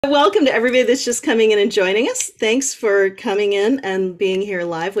Welcome to everybody that's just coming in and joining us. Thanks for coming in and being here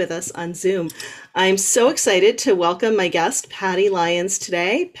live with us on Zoom. I'm so excited to welcome my guest, Patty Lyons,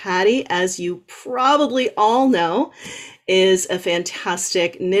 today. Patty, as you probably all know, is a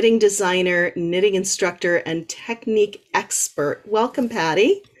fantastic knitting designer, knitting instructor, and technique expert. Welcome,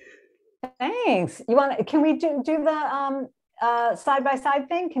 Patty. Thanks. Can we do the side by side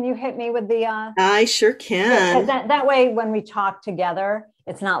thing? Can you hit me with the I sure yeah, can. that way when we talk together,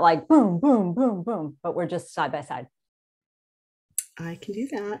 it's not like boom, boom, boom, boom, but we're just side by side. I can do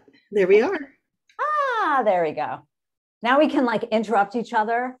that. There we are. There we go. Now we can like interrupt each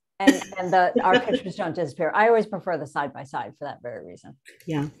other and our pictures don't disappear. I always prefer the side by side for that very reason.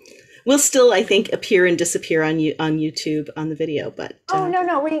 Yeah. We'll still, I think, appear and disappear on YouTube on the video, but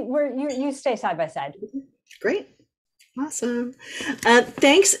No, you stay side by side. great. Awesome.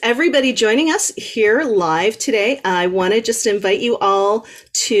 Thanks everybody joining us here live today. I want to just invite you all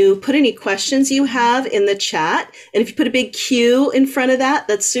to put any questions you have in the chat. And if you put a big Q in front of that,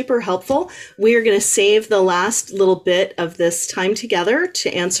 that's super helpful. We are going to save the last little bit of this time together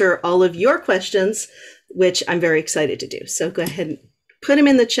to answer all of your questions, which I'm very excited to do. So go ahead and put them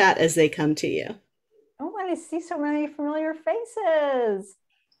in the chat as they come to you. Oh, I see so many familiar faces.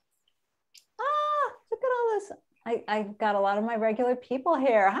 Look at all this. I've got a lot of my regular people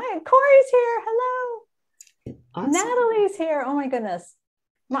here. Hi, Corey's here. Hello. Awesome. Natalie's here. Oh my goodness.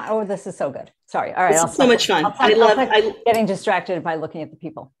 This is so good. Sorry. All right. This is so much fun. I'm getting distracted by looking at the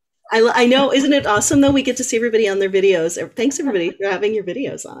people. I know. Isn't it awesome though? We get to see everybody on their videos. Thanks everybody for having your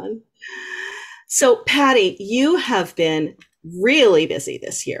videos on. So Patty, you have been really busy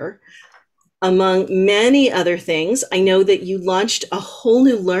this year. Among many other things, I know that you launched a whole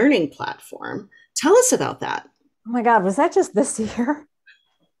new learning platform. Tell us about that. Oh my God, was that just this year?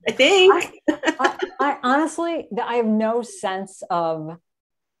 I think. I honestly, I have no sense of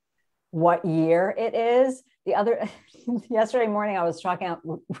what year it is. Yesterday morning, I was talking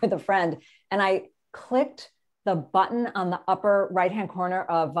with a friend and I clicked the button on the upper right-hand corner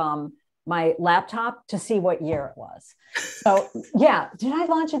of my laptop to see what year it was. So yeah, did I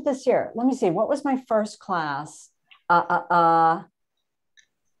launch it this year? Let me see. What was my first class?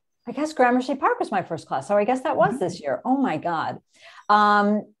 I guess Gramercy Park was my first class. So I guess that was this year. Oh my God.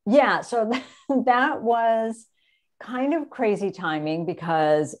 Yeah, so that was kind of crazy timing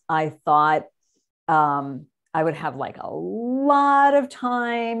because I thought I would have like a lot of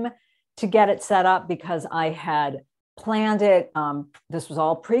time to get it set up because I had planned it. This was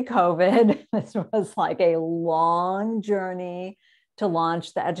all pre-COVID. This was like a long journey to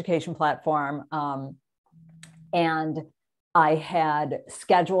launch the education platform. And I had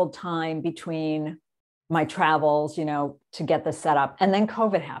scheduled time between my travels, to get this set up. And then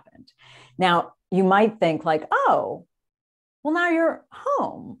COVID happened. Now, you might think like, oh, well, now you're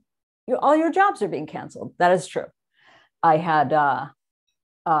home. All your jobs are being canceled. That is true. I had,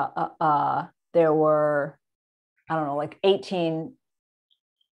 there were, I don't know, like 18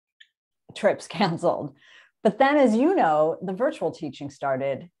 trips canceled. But then, as you know, the virtual teaching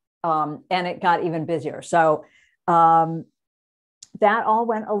started and it got even busier. So that all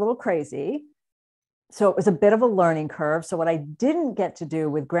went a little crazy. So it was a bit of a learning curve. So what I didn't get to do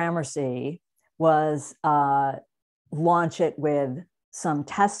with Gramercy was launch it with some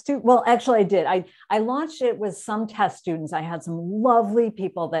test students. Well, actually I did. I launched it with some test students. I had some lovely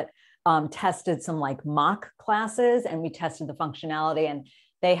people that tested some like mock classes and we tested the functionality and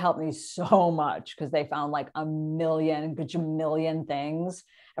they helped me so much because they found like a gajillion things.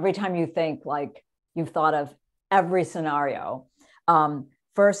 Every time you think like you've thought of every scenario.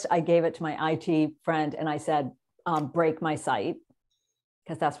 First, I gave it to my IT friend and I said, break my site,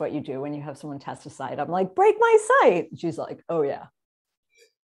 because that's what you do when you have someone test a site. I'm like, break my site. And she's like, oh yeah,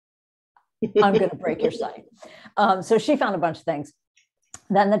 I'm going to break your site. So she found a bunch of things.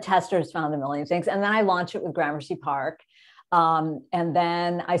 Then the testers found a million things. And then I launched it with Gramercy Park. And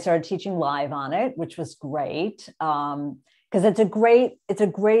then I started teaching live on it, which was great. Because it's a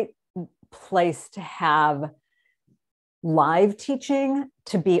great place to have live teaching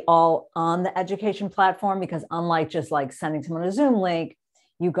to be all on the education platform, because unlike just like sending someone a Zoom link,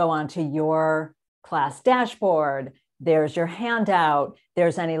 you go onto your class dashboard, there's your handout,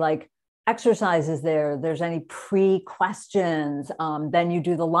 there's any like exercises there's any pre-questions, then you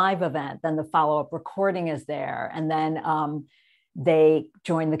do the live event, then the follow-up recording is there, and then they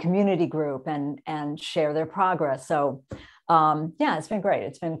join the community group and share their progress. So yeah, it's been great.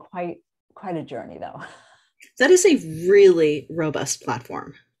 It's been quite a journey though. That is a really robust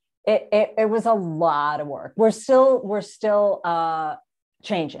platform. It was a lot of work. We're still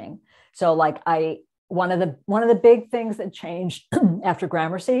changing. So like one of the big things that changed after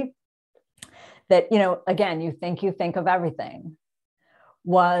Gramercy, that, again, you think of everything,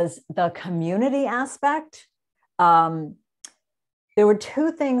 was the community aspect. There were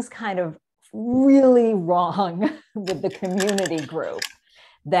two things kind of really wrong with the community group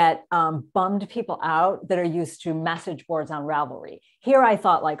that bummed people out that are used to message boards on Ravelry. Here I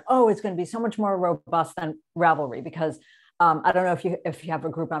thought like, oh, it's going to be so much more robust than Ravelry, because I don't know if you have a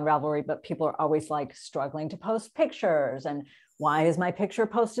group on Ravelry, but people are always like struggling to post pictures, and why is my picture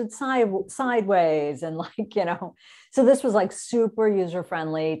posted sideways? And like, so this was like super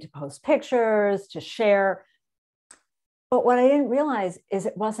user-friendly to post pictures, to share. But what I didn't realize is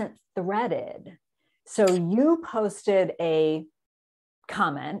it wasn't threaded. So you posted a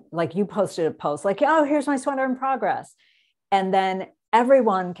comment, like you posted a post like, oh, here's my sweater in progress. And then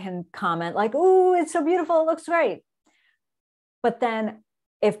everyone can comment like, oh, it's so beautiful, it looks great. But then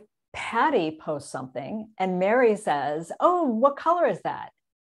if Patty posts something and Mary says, oh, what color is that?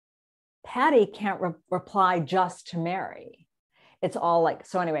 Patty can't reply just to Mary. It's all like,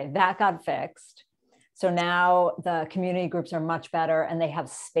 so anyway, that got fixed. So now the community groups are much better, and they have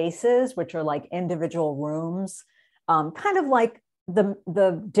spaces, which are like individual rooms, kind of like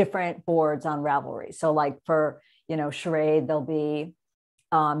the different boards on Ravelry. So like for, charade, there'll be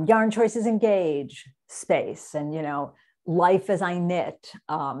yarn choices engage space, and, life as I knit,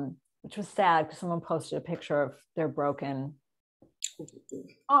 which was sad because someone posted a picture of their broken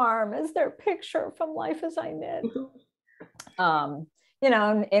arm as their picture from Life as I Knit.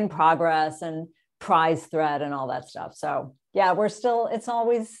 In progress, and prize thread and all that stuff. So yeah, it's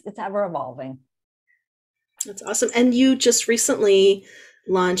ever evolving. That's awesome. And you just recently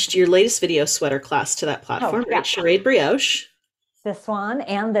launched your latest video sweater class to that platform, right? Charade Brioche. This one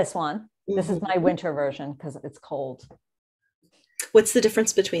and this one. Mm-hmm. This is my winter version because it's cold. What's the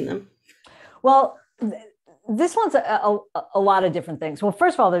difference between them? Well, this one's a lot of different things. Well,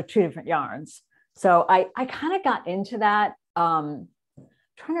 first of all, they're two different yarns. So I kind of got into that.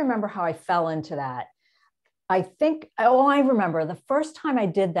 Trying to remember how I fell into that. I remember the first time I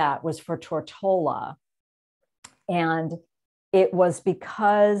did that was for Tortola. And it was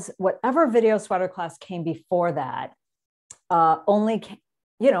because whatever video sweater class came before that,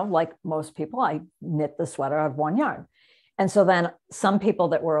 like most people, I knit the sweater out of one yarn. And so then some people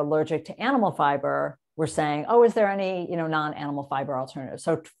that were allergic to animal fiber were saying, oh, is there any, non-animal fiber alternatives?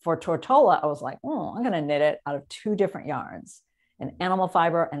 So for Tortola, I was like, oh, I'm going to knit it out of two different yarns, an animal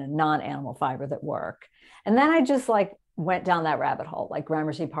fiber and a non-animal fiber that work. And then I just like went down that rabbit hole. Like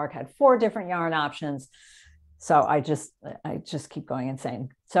Gramercy Park had 4 different yarn options. So I just keep going insane.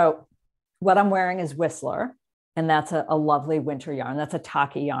 So what I'm wearing is Whistler, and that's a lovely winter yarn. That's a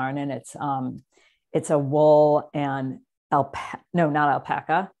Taki yarn, and it's a wool and not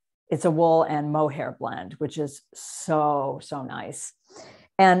alpaca. It's a wool and mohair blend, which is so, so nice.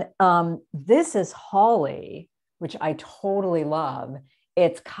 And this is Holly, which I totally love.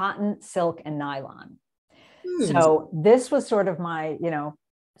 It's cotton, silk, and nylon. So this was sort of my,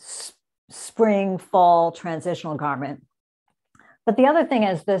 spring, fall transitional garment. But the other thing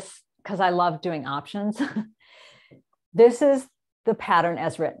is this, because I love doing options, this is the pattern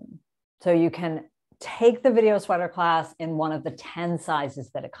as written. So you can take the video sweater class in one of the 10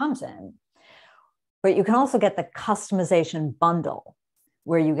 sizes that it comes in, but you can also get the customization bundle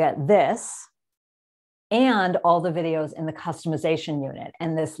where you get this and all the videos in the customization unit,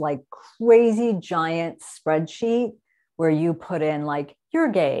 and this like crazy giant spreadsheet where you put in like your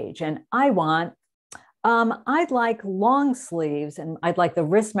gauge, and I'd like long sleeves, and I'd like the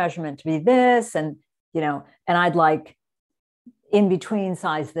wrist measurement to be this, and and I'd like in between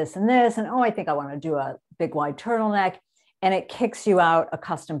size this and this, and I think I want to do a big wide turtleneck, and it kicks you out a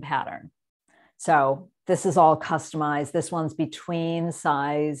custom pattern. So this is all customized. This one's between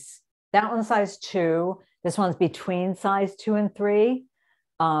size, that one's size 2. This one's between size 2 and 3.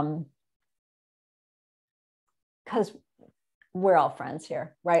 Because we're all friends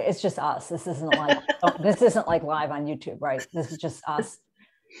here, right? It's just us. This isn't like live on YouTube, right? This is just us.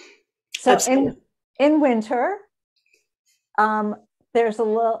 So in winter, there's a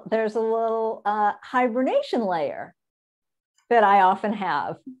little hibernation layer that I often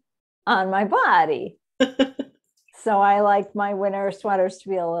have on my body. So I like my winter sweaters to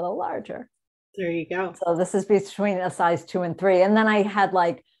be a little larger. There you go. So this is between a size 2 and 3. And then I had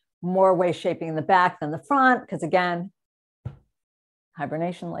like more waist shaping in the back than the front, because again,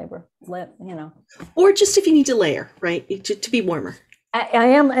 hibernation labor, Or just if you need to layer, right? To be warmer.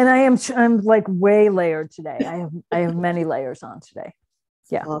 I'm like way layered today. I have many layers on today.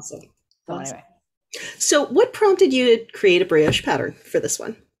 Yeah. Awesome. So anyway. So what prompted you to create a brioche pattern for this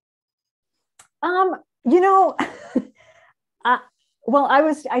one? You know, uh, well,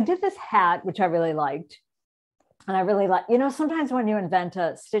 I did this hat, which I really liked. And I really like, sometimes when you invent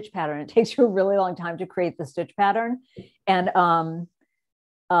a stitch pattern, it takes you a really long time to create the stitch pattern. And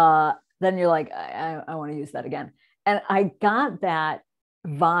then you're like, I want to use that again. And I got that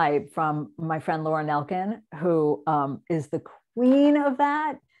vibe from my friend Laura Nelkin, who is the queen of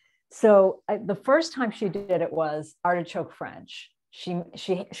that. So the first time she did it was artichoke French. She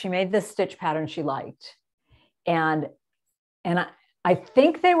made this stitch pattern she liked, and I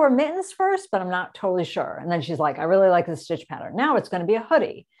think they were mittens first, but I'm not totally sure. And then she's like, I really like this stitch pattern. Now it's going to be a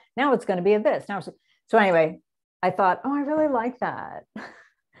hoodie. Now it's going to be a this. So anyway, I thought, oh, I really like that. And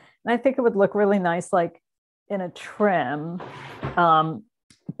I think it would look really nice, like in a trim.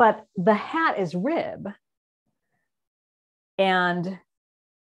 But the hat is rib. And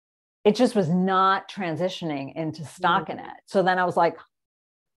it just was not transitioning into stockinette. So then I was like,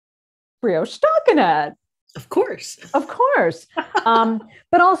 brioche stockinette. Of course.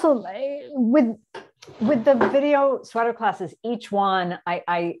 But also with the video sweater classes, each one,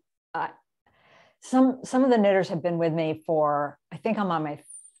 some of the knitters have been with me for, I think I'm on my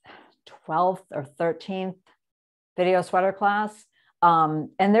 12th or 13th video sweater class. And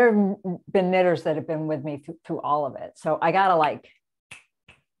there have been knitters that have been with me through all of it. So I gotta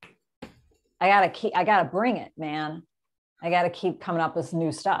bring it, man. I gotta keep coming up with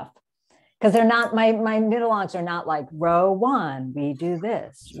new stuff. Because they're not, my knit-alongs are not like row 1, we do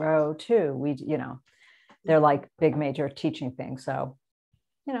this, row 2, they're like big major teaching things. So,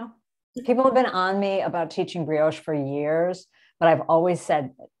 people have been on me about teaching brioche for years, but I've always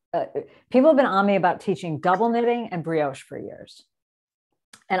said, people have been on me about teaching double knitting and brioche for years.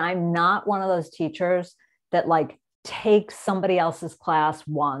 And I'm not one of those teachers that like takes somebody else's class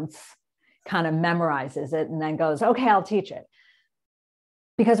once, kind of memorizes it, and then goes, okay, I'll teach it.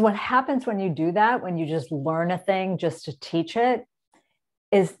 Because what happens when you do that, when you just learn a thing just to teach it,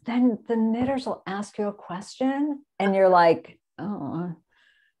 is then the knitters will ask you a question and you're like, oh,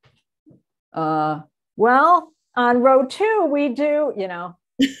 well, on row 2, we do,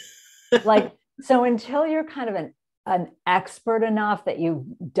 like, so until you're kind of an expert enough that you've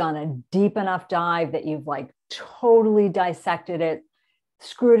done a deep enough dive, that you've like totally dissected it,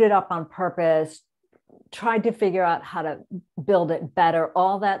 screwed it up on purpose, tried to figure out how to build it better,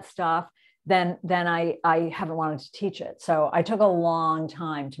 all that stuff, then I haven't wanted to teach it. So I took a long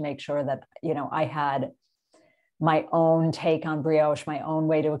time to make sure that, I had my own take on brioche, my own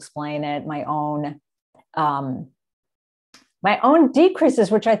way to explain it, my own decreases,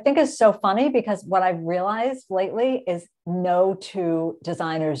 which I think is so funny, because what I've realized lately is no two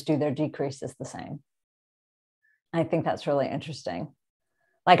designers do their decreases the same. I think that's really interesting.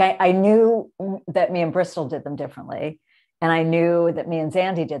 Like I knew that me and Bristol did them differently. And I knew that me and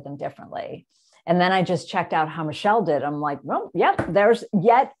Zandy did them differently. And then I just checked out how Michelle did. I'm like, well, yep, there's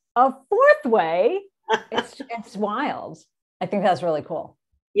yet a fourth way. It's wild. I think that's really cool.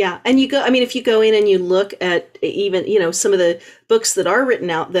 Yeah. And if you go in and you look at even, some of the books that are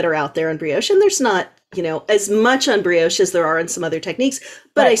written out that are out there on brioche, and there's not, as much on brioche as there are in some other techniques,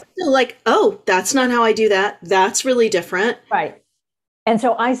 but right. I still like, oh, that's not how I do that. That's really different. Right. And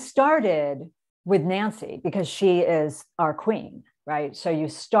so I started with Nancy because she is our queen, right? So you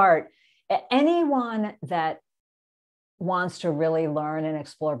start, anyone that wants to really learn and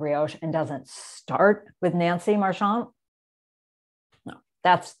explore brioche and doesn't start with Nancy Marchand, no,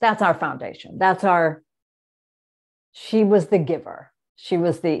 that's our foundation. She was the giver. She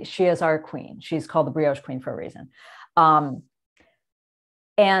is our queen. She's called the brioche queen for a reason.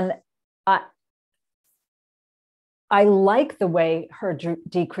 And I like the way her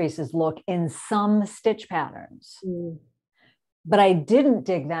decreases look in some stitch patterns, but I didn't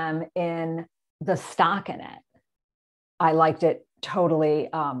dig them in the stockinette. I liked it totally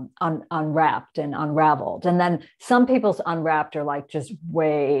unwrapped and unraveled. And then some people's unwrapped are like just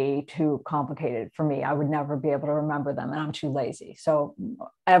way too complicated for me. I would never be able to remember them, and I'm too lazy. So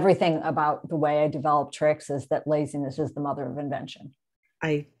everything about the way I develop tricks is that laziness is the mother of invention.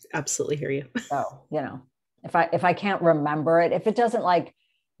 I absolutely hear you. So, if I can't remember it, if it doesn't like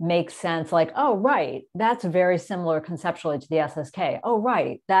make sense, like, oh, right, that's very similar conceptually to the SSK. Oh,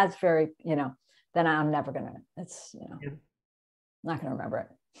 right, that's very, then I'm never going to, not going to remember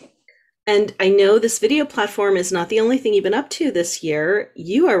it. And I know this video platform is not the only thing you've been up to this year.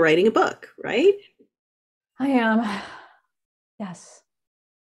 You are writing a book, right? I am. Yes.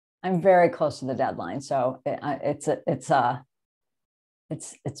 I'm very close to the deadline. So it's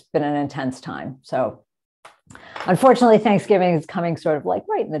been an intense time. So unfortunately, Thanksgiving is coming sort of like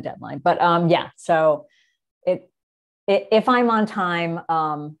right in the deadline, but yeah. So if I'm on time,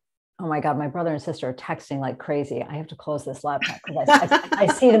 Oh my God, my brother and sister are texting like crazy. I have to close this laptop because I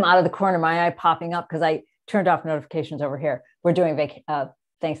see them out of the corner of my eye popping up because I turned off notifications over here. We're doing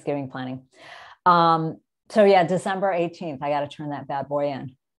Thanksgiving planning. So yeah, December 18th, I got to turn that bad boy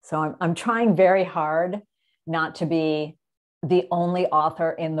in. So I'm trying very hard not to be the only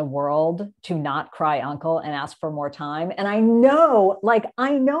author in the world to not cry uncle and ask for more time. And I know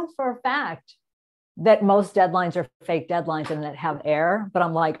for a fact that most deadlines are fake deadlines and that have air, but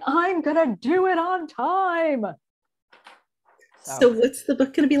I'm like, I'm going to do it on time. So what's the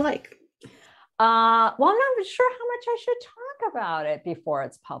book going to be like? Well, I'm not sure how much I should talk about it before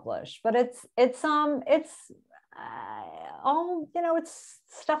it's published, but it's all, it's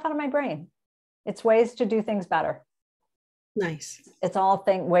stuff out of my brain. It's ways to do things better. Nice. It's all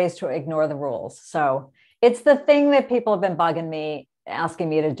ways to ignore the rules. So it's the thing that people have been bugging me, asking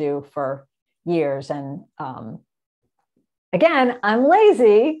me to do for years. And again, I'm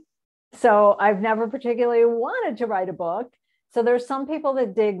lazy. So I've never particularly wanted to write a book. So there's some people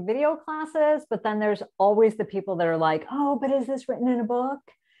that dig video classes, but then there's always the people that are like, oh, but is this written in a book?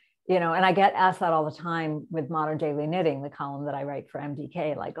 And I get asked that all the time with Modern Daily Knitting, the column that I write for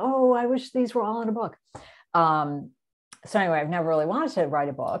MDK, like, oh, I wish these were all in a book. So anyway, I've never really wanted to write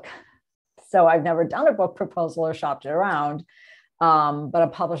a book. So I've never done a book proposal or shopped it around. But a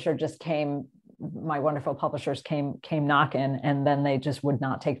publisher my wonderful publishers came knocking, and then they just would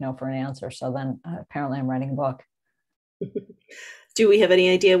not take no for an answer. So then apparently I'm writing a book. Do we have any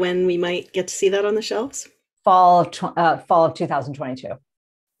idea when we might get to see that on the shelves? Fall of 2022.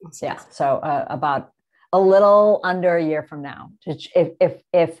 Awesome. Yeah. So about a little under a year from now,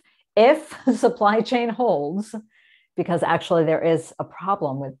 if supply chain holds, because actually there is a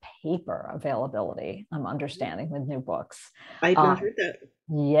problem with paper availability, I'm understanding, with new books. I've not heard that.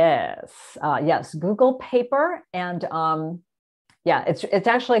 Yes. Google paper. And it's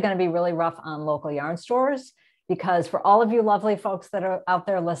actually going to be really rough on local yarn stores, because for all of you lovely folks that are out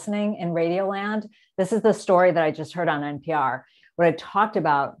there listening in Radioland, this is the story that I just heard on NPR. What I talked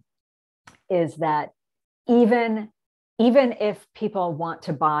about is that even if people want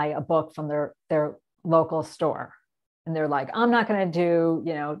to buy a book from their local store, and they're like, I'm not going to do,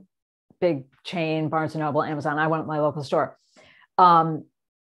 big chain, Barnes & Noble, Amazon, I want my local store.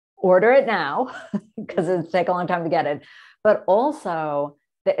 Order it now because it'll take a long time to get it. But also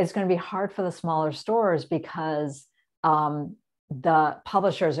it's going to be hard for the smaller stores because the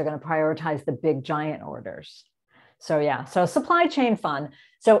publishers are going to prioritize the big giant orders. So supply chain fun.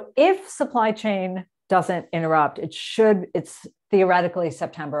 So if supply chain doesn't interrupt, it's theoretically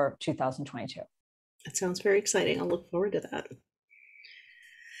September 2022. That sounds very exciting. I'll look forward to that.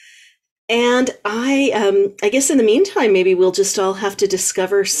 And I guess in the meantime, maybe we'll just all have to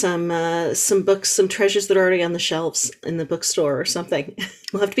discover some books, some treasures that are already on the shelves in the bookstore or something.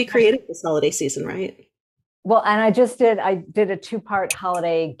 We'll have to be creative this holiday season, right? Well, and I did a 2-part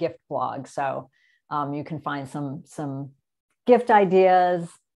holiday gift blog. So you can find some gift ideas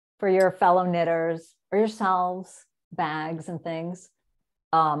for your fellow knitters or yourselves, bags and things.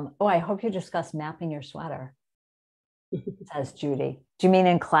 I hope you discuss mapping your sweater, says Judy. Do you mean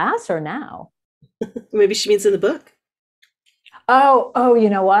in class or now? Maybe she means in the book. Oh, you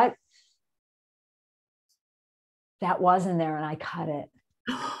know what? That was in there and I cut it.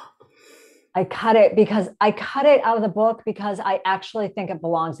 I cut it out of the book because I actually think it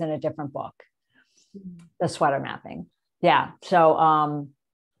belongs in a different book. The sweater mapping. Yeah. So,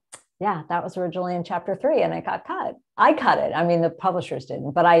 that was originally in chapter 3 and it got cut. I cut it. I mean, the publishers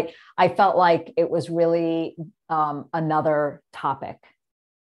didn't, but I felt like it was really another topic.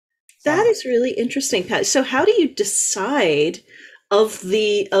 That is really interesting, Pat. So how do you decide of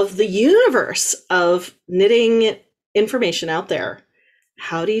the universe of knitting information out there?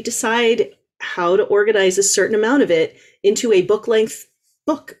 How do you decide how to organize a certain amount of it into a book-length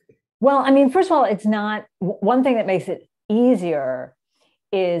book? Well, I mean, first of all, it's not one thing that makes it easier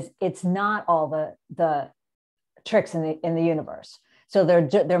is it's not all the tricks in the universe. So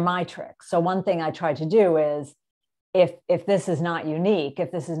they're my tricks. So one thing I try to do is if this is not unique,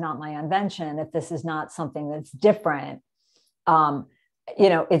 if this is not my invention, if this is not something that's different,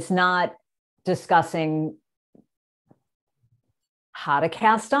 it's not discussing how to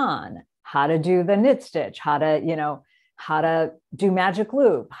cast on, how to do the knit stitch, how to do magic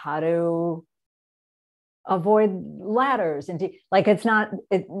loop, how to avoid ladders, and it's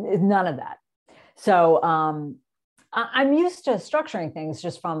none of that. So I'm used to structuring things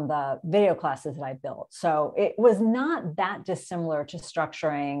just from the video classes that I built. So it was not that dissimilar to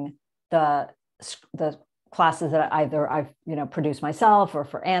structuring the classes that I've produced myself or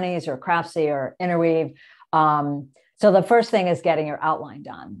for Annie's or Craftsy or Interweave. So the first thing is getting your outline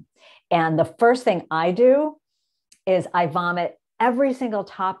done. And the first thing I do is I vomit every single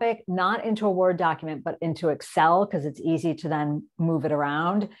topic, not into a Word document, but into Excel, because it's easy to then move it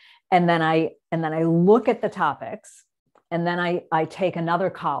around. And then I look at the topics, and then I take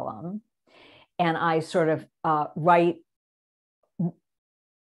another column and I sort of write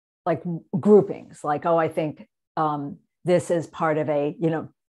like groupings, like, oh, I think this is part of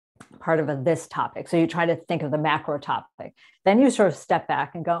this topic. So you try to think of the macro topic. Then you sort of step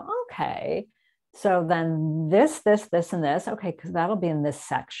back and go, okay, so then this, and this, okay, because that'll be in this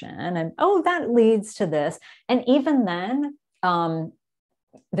section. And oh, that leads to this. And even then,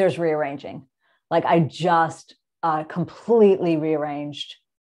 there's rearranging. Like I just completely rearranged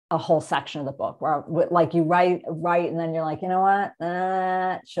a whole section of the book where like you write, and then you're like, you know what,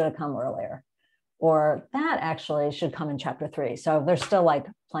 that should have come earlier. Or that actually should come in chapter 3. So they're still like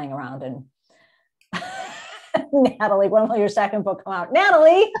playing around. And Natalie, when will your second book come out?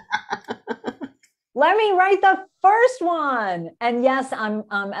 Natalie, let me write the first one. And yes,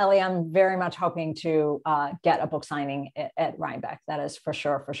 Ellie, I'm very much hoping to get a book signing at Rhinebeck. That is for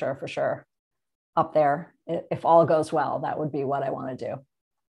sure up there. If all goes well, that would be what I want to do.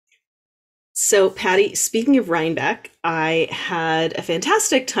 So, Patty, speaking of Rhinebeck, I had a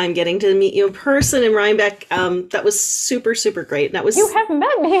fantastic time getting to meet you in person in Rhinebeck. That was super, super great. That was. You have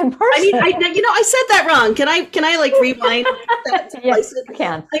met me in person. I mean, I said that wrong. Can I like rewind that? Yes, you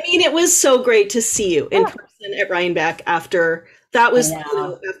can. I mean, it was so great to see you in person at Rhinebeck after that was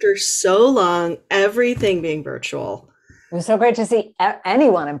after so long, everything being virtual. It was so great to see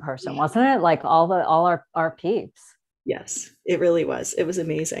anyone in person, wasn't it? Like all our peeps. Yes, it really was. It was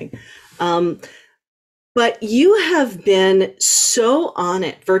amazing. But you have been so on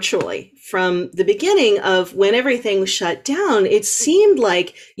it virtually from the beginning of when everything was shut down. It seemed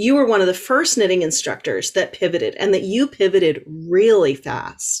like you were one of the first knitting instructors that pivoted, and that you pivoted really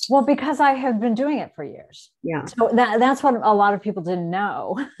fast. Well, because I have been doing it for years. Yeah. So that's what a lot of people didn't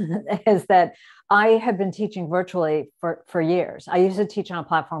know is that I have been teaching virtually for years. I used to teach on a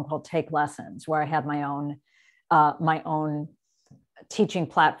platform called Take Lessons, where I had my own teaching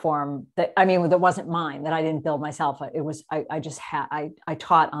platform that wasn't mine, that I didn't build myself. It was, I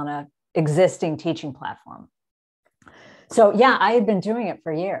taught on a existing teaching platform. So yeah, I had been doing it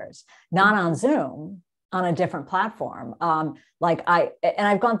for years, not on Zoom, on a different platform.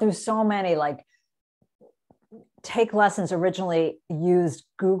 I've gone through so many, like Take Lessons originally used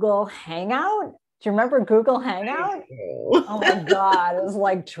Google Hangout. Do you remember Google Hangout? Oh my God, it was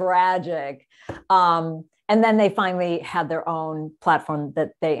like tragic. And then they finally had their own platform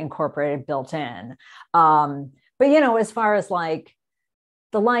that they incorporated built in. But, as far as like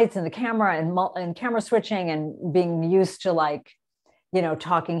the lights and the camera and camera switching and being used to like,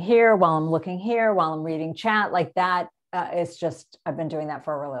 talking here while I'm looking here, while I'm reading chat, like that, it's just, I've been doing that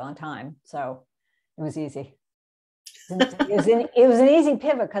for a really long time. So it was easy. It was an easy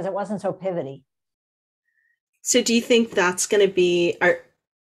pivot because it wasn't so pivoty. So do you think that's going to be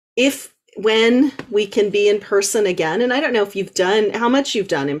when we can be in person again? And I don't know if how much you've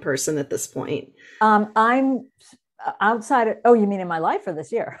done in person at this point. I'm outside of, oh, you mean in my life or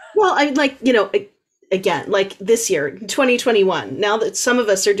this year? Well, I like, again, like this year, 2021, now that some of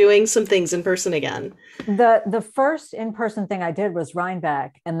us are doing some things in person again. The first in-person thing I did was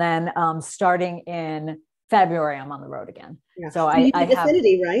Rhinebeck. And then starting in February, I'm on the road again. Yeah. So I have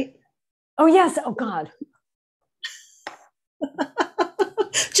Affinity, right? Oh, yes. Oh, God.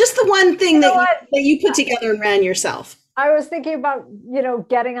 Just the one thing that you put together and ran yourself. I was thinking about,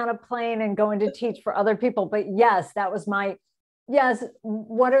 getting on a plane and going to teach for other people. But yes, that was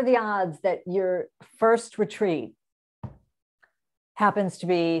what are the odds that your first retreat happens to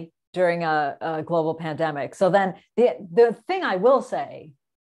be during a global pandemic? So then the thing I will say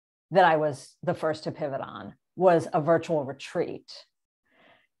that I was the first to pivot on was a virtual retreat.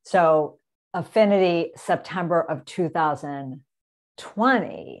 So Affinity, September of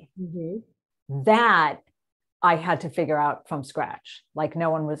 2020, that I had to figure out from scratch. Like no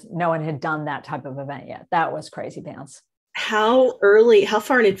one had done that type of event yet. That was crazy pants. How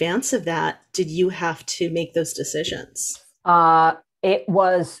far in advance of that did you have to make those decisions? It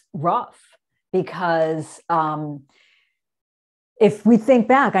was rough because if we think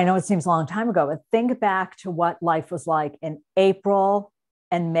back, I know it seems a long time ago, but think back to what life was like in April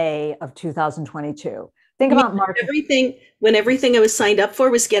and May of 2022. Think about March. When everything I was signed up for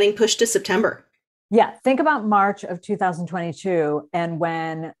was getting pushed to September. Yeah. Think about March of 2022. And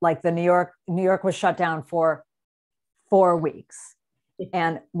when like the New York was shut down for 4 weeks.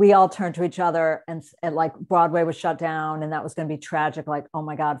 And we all turned to each other, and like Broadway was shut down, and that was going to be tragic. Like, oh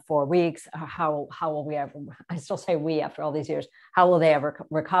my God, 4 weeks. How will we ever, I still say we after all these years, how will they ever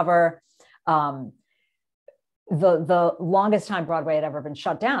recover? The longest time Broadway had ever been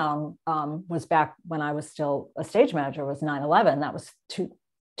shut down was back when I was still a stage manager, was 9/11. That was two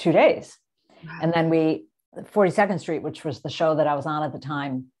days. Wow. And then 42nd Street, which was the show that I was on at the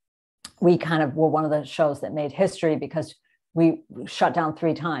time, we kind of were one of the shows that made history because we shut down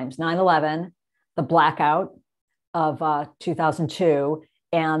 3 times: 9/11, the blackout of 2002,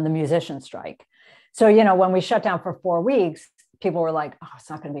 and the musician strike. So, when we shut down for 4 weeks, people were like, oh, it's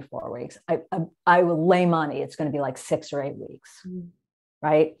not going to be 4 weeks. I will lay money. It's going to be like 6 or 8 weeks.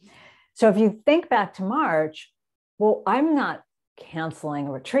 Right. So if you think back to March, well, I'm not canceling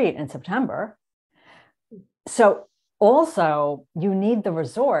a retreat in September. So also you need the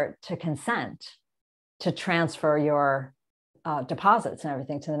resort to consent to transfer your deposits and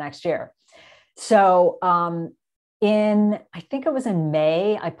everything to the next year. So I think it was in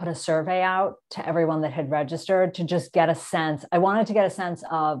May, I put a survey out to everyone that had registered to just get a sense. I wanted to get a sense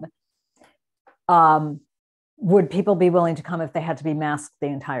of, would people be willing to come if they had to be masked the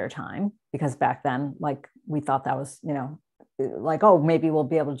entire time? Because back then, like, we thought that was, like, oh, maybe we'll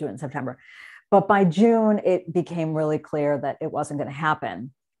be able to do it in September. But by June, it became really clear that it wasn't going to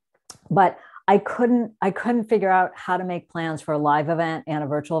happen. But I couldn't figure out how to make plans for a live event and a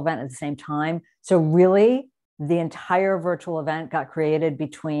virtual event at the same time. So really, the entire virtual event got created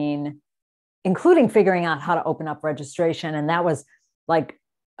including figuring out how to open up registration. And that was like,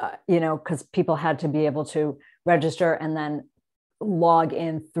 because people had to be able to register and then log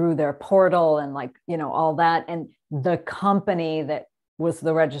in through their portal and all that. And the company that was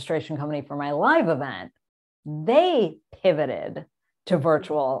the registration company for my live event, they pivoted to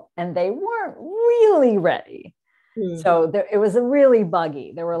virtual and they weren't really ready. So it was really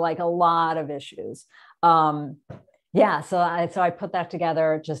buggy. There were like a lot of issues. So I put that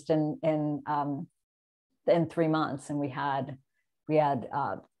together just in 3 months, and we had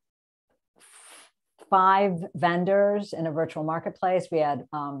 5 vendors in a virtual marketplace. We had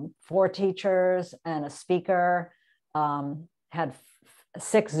 4 teachers and a speaker, had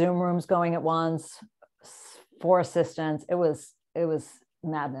 6 Zoom rooms going at once, 4 assistants. It was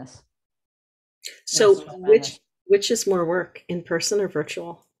madness. So which is more work, in person or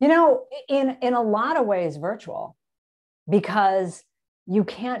virtual? In a lot of ways, virtual, because you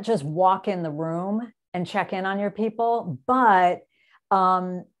can't just walk in the room and check in on your people. But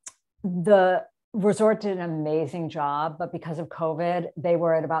the resort did an amazing job, but because of COVID, they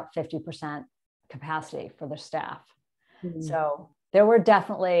were at about 50% capacity for their staff. So there were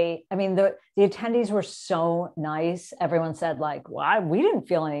definitely, the attendees were so nice. Everyone said like, well, we didn't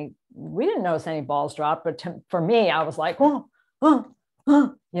notice any balls drop. But for me, I was like,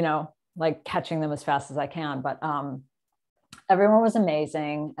 like catching them as fast as I can. But everyone was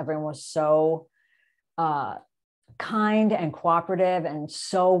amazing. Everyone was so kind and cooperative and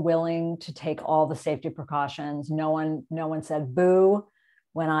so willing to take all the safety precautions. No one said boo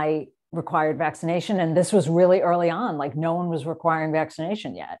when I required vaccination. And this was really early on, like no one was requiring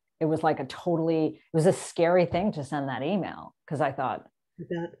vaccination yet. It was like it was a scary thing to send that email, because I thought,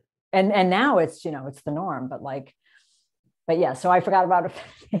 and now it's, it's the norm, but yeah, so I forgot about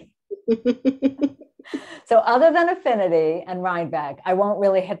Affinity. So other than Affinity and Rhinebeck, I won't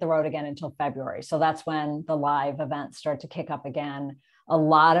really hit the road again until February. So that's when the live events start to kick up again. A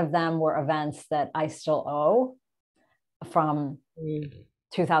lot of them were events that I still owe from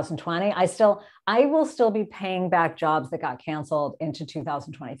 2020. I will still be paying back jobs that got canceled into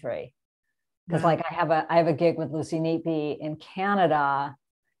 2023. Because like I have a gig with Lucy Neatby in Canada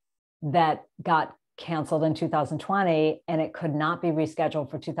that got canceled in 2020, and it could not be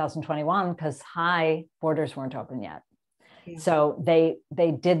rescheduled for 2021 because borders weren't open yet. Yeah. So they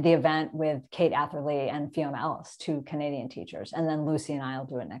did the event with Kate Atherley and Fiona Ellis, 2 Canadian teachers, and then Lucy and I will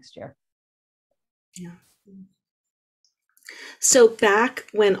do it next year. Yeah. So back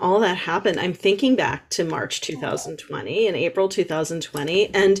when all that happened, I'm thinking back to March 2020 and April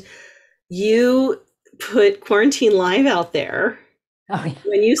 2020, and you put Quarantine Live out there. Oh, yeah.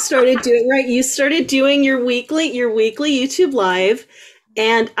 When you started doing your weekly YouTube Live.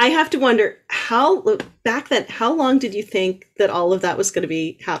 And I have to wonder back then, how long did you think that all of that was going to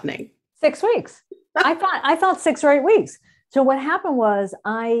be happening? 6 weeks. I thought 6 or 8 weeks. So what happened was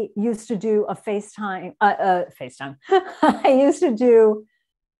I used to do a FaceTime. I used to do,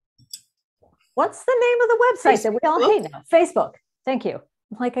 what's the name of the website Facebook. That we all hate now? Facebook. Thank you.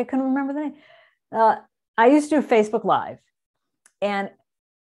 Like I couldn't remember the name. I used to do Facebook Live, and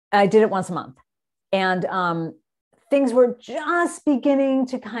I did it once a month. And things were just beginning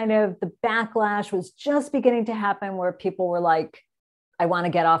to the backlash was just beginning to happen where people were like, I want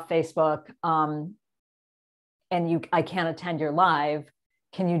to get off Facebook. I can't attend your live.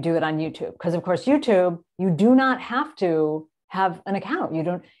 Can you do it on YouTube? Because of course, YouTube, you do not have to have an account. You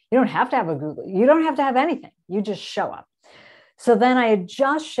don't have to have a Google. You don't have to have anything. You just show up. So then I had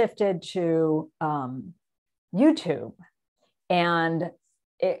just shifted to YouTube, and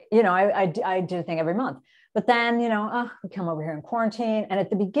I do a thing every month. But then, we come over here in quarantine. And at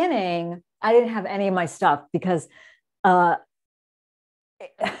the beginning, I didn't have any of my stuff because when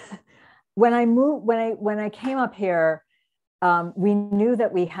I came up here, we knew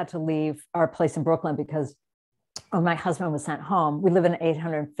that we had to leave our place in Brooklyn because my husband was sent home. We live in an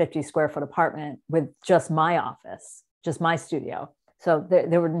 850 square foot apartment with just my office, just my studio. So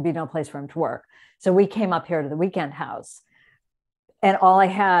there would be no place for him to work. So we came up here to the weekend house, and all I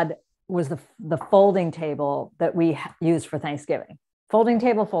had was the folding table that we used for Thanksgiving. Folding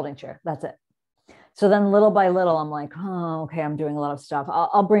table, folding chair. That's it. So then little by little, I'm like, oh, okay, I'm doing a lot of stuff.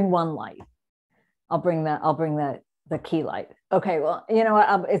 I'll bring one light. I'll bring the key light. Okay, well, you know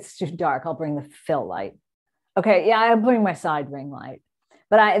what? It's too dark. I'll bring the fill light. Okay, yeah, I'll bring my side ring light.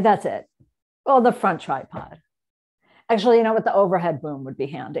 But that's it. Well, the front tripod. Actually, you know what? The overhead boom would be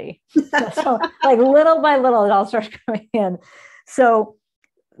handy. So like little by little, it all starts coming in. So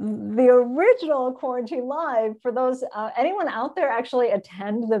the original Quarantine Live, for those, anyone out there actually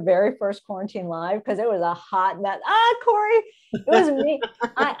attend the very first Quarantine Live? Because it was a hot mess. Corey, it was me.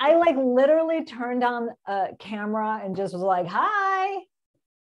 I like literally turned on a camera and just was like, hi,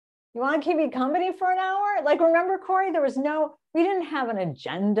 you want to keep me company for an hour? Like, remember, Corey, we didn't have an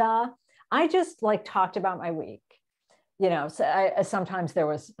agenda. I just like talked about my week. So sometimes there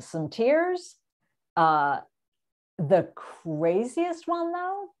was some tears. The craziest one,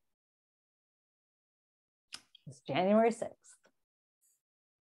 though, was January 6th.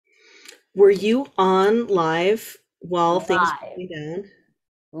 Were you on live while things were going down?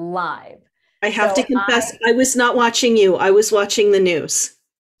 Live. I have to confess, I was not watching you. I was watching the news.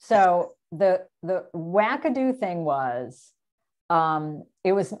 So the wackadoo thing was,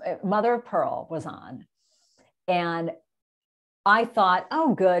 it was Mother of Pearl was on. And I thought,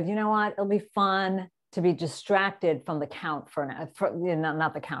 oh, good. You know what? It'll be fun to be distracted from the count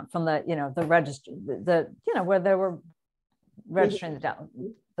not the count, from the register, where they were registering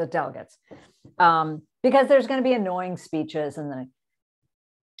the delegates, because there's going to be annoying speeches.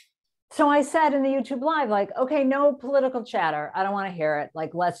 So I said in the YouTube live, like, okay, no political chatter. I don't want to hear it.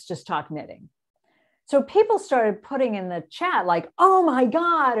 Like, let's just talk knitting. So people started putting in the chat, like, oh my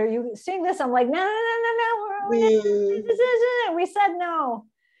God, are you seeing this? I'm like, no. We said no.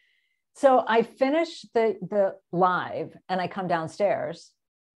 So I finished the live and I come downstairs.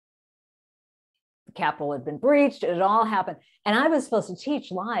 The Capitol had been breached. It all happened. And I was supposed to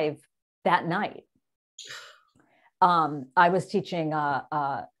teach live that night. I was teaching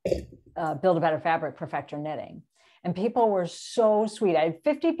Build a Better Fabric, Perfect Your Knitting. And people were so sweet. I had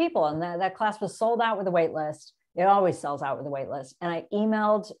 50 people, and that class was sold out with a wait list. It always sells out with a wait list. And I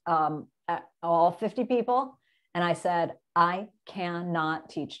emailed all 50 people, and I said, I cannot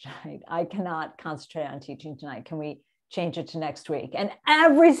teach tonight. I cannot concentrate on teaching tonight. Can we change it to next week? And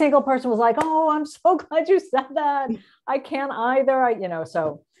every single person was like, oh, I'm so glad you said that. I can't either.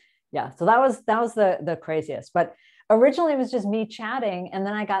 So yeah, so that was the craziest. But originally it was just me chatting, and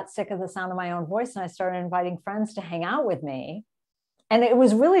then I got sick of the sound of my own voice, and I started inviting friends to hang out with me. And it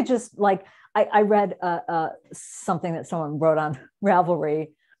was really just like, I read something that someone wrote on Ravelry,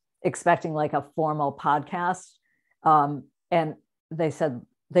 expecting like a formal podcast. And they said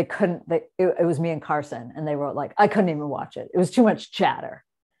they couldn't, it was me and Carson, and they wrote like, I couldn't even watch it. It was too much chatter.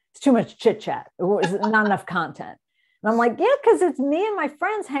 It's too much chit chat. It was not enough content. And I'm like, yeah, because it's me and my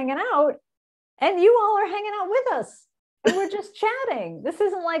friends hanging out, and you all are hanging out with us, and we're just chatting. This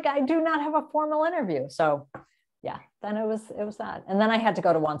isn't like I do not have a formal interview. So yeah, then it was that. And then I had to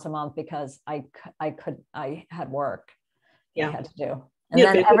go to once a month because I had work. Yeah. I had to do. And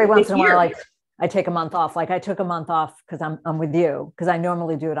then every once in a while, like I take a month off. Like I took a month off because I'm with you, because I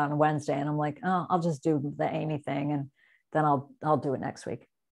normally do it on a Wednesday, and I'm like, oh, I'll just do the Amy thing, and then I'll do it next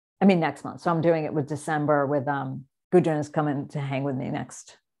month. So I'm doing it with December with Gudrun is coming to hang with me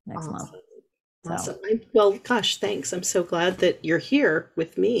next awesome. Month. So. Awesome. Well, gosh, thanks. I'm so glad that you're here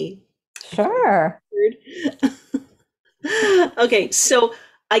with me. Sure. Okay, so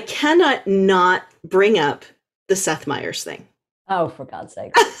I cannot not bring up the Seth Meyers thing. Oh, for God's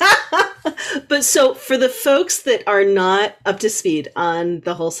sake. But so for the folks that are not up to speed on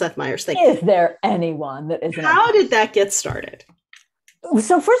the whole Seth Meyers thing. Is there anyone that isn't? How did that get started?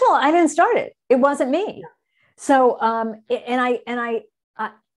 So first of all, I didn't start it. It wasn't me. So,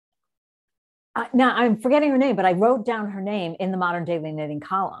 now I'm forgetting her name, but I wrote down her name in the Modern Daily Knitting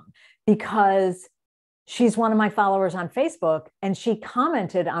column because she's one of my followers on Facebook, and she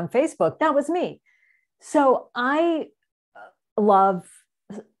commented on Facebook. That was me. So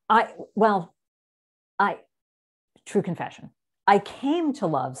true confession, I came to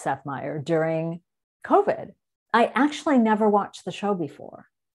love Seth Meyer during COVID. I actually never watched the show before.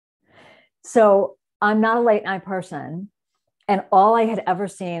 So I'm not a late night person. And all I had ever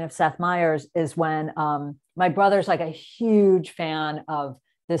seen of Seth Meyers is when my brother's like a huge fan of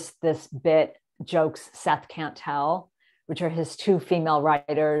this bit, Jokes Seth Can't Tell, which are his two female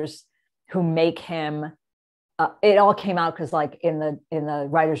writers who make him, it all came out because like in the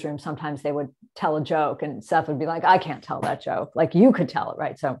writer's room, sometimes they would tell a joke and Seth would be like, I can't tell that joke. Like you could tell it,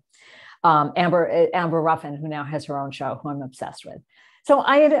 right? So Amber Ruffin, who now has her own show, who I'm obsessed with. So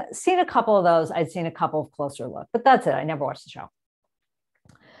I had seen a couple of those. I'd seen a couple of Closer Look, but that's it. I never watched the show.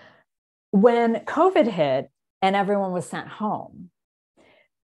 When COVID hit and everyone was sent home,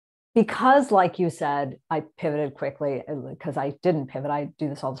 because like you said, I pivoted quickly because I didn't pivot. I do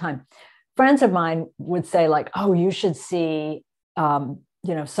this all the time. Friends of mine would say like, oh, you should see,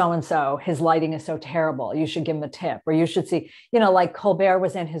 so-and-so, his lighting is so terrible. You should give him a tip. Or you should see, like Colbert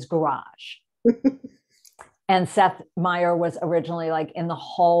was in his garage. And Seth Meyer was originally like in the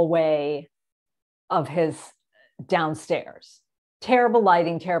hallway of his downstairs. Terrible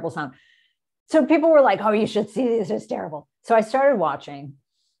lighting, terrible sound. So people were like, oh, you should see this, it's terrible. So I started watching,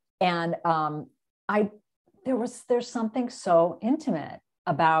 and there's something so intimate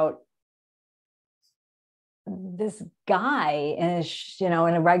about this guy in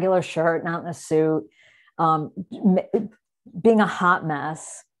a regular shirt, not in a suit, being a hot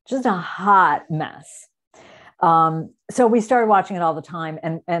mess, just a hot mess. So we started watching it all the time.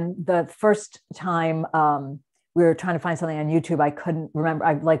 And the first time we were trying to find something on YouTube, I couldn't remember.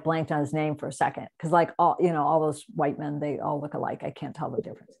 I like blanked on his name for a second. Cause like all those white men, they all look alike. I can't tell the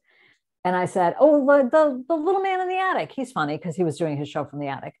difference. And I said, oh, the little man in the attic. He's funny because he was doing his show from the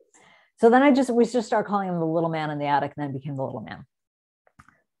attic. So then we just started calling him the little man in the attic, and then became the little man.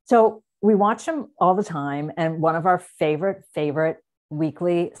 So we watched him all the time. And one of our favorite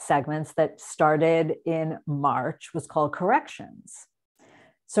weekly segments that started in March was called Corrections.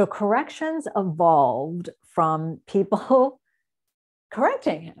 So Corrections evolved from people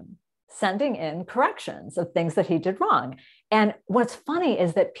correcting him, sending in corrections of things that he did wrong. And what's funny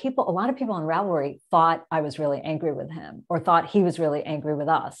is that a lot of people in Ravelry thought I was really angry with him or thought he was really angry with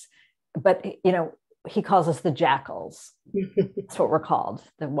us. But, he calls us the jackals. That's what we're called,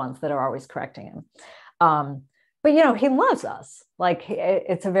 the ones that are always correcting him. But, he loves us. Like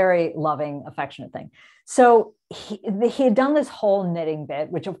it's a very loving, affectionate thing. So he had done this whole knitting bit,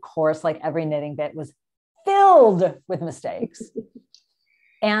 which of course, like every knitting bit was filled with mistakes.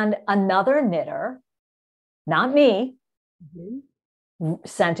 And another knitter, not me,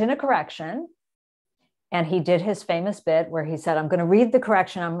 sent in a correction. And he did his famous bit where he said, I'm going to read the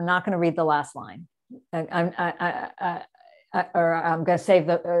correction. I'm not going to read the last line. I'm going to save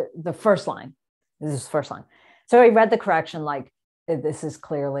the first line. This is the first line. So he read the correction like, this is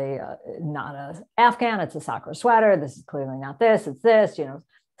clearly not an Afghan, it's a soccer sweater. This is clearly not this, it's this,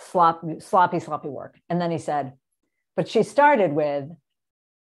 sloppy work. And then he said, but she started with,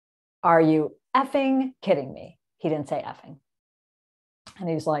 are you effing kidding me? He didn't say effing. And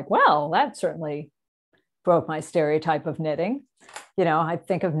he was like, well, that certainly broke my stereotype of knitting. I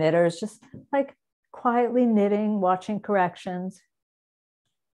think of knitters just like quietly knitting, watching corrections.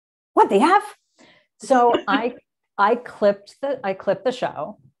 What the F? So I clipped the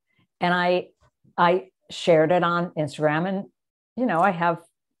show, and I shared it on Instagram, and I have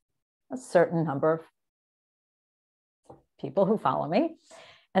a certain number of people who follow me.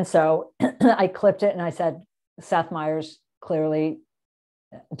 And so I clipped it and I said, Seth Meyers clearly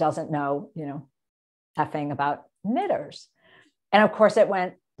doesn't know, effing about knitters. And of course it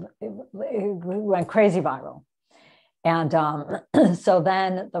went crazy viral. And so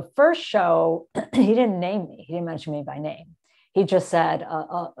then the first show, he didn't name me. He didn't mention me by name. He just said,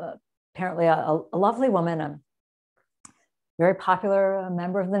 apparently a lovely woman, a very popular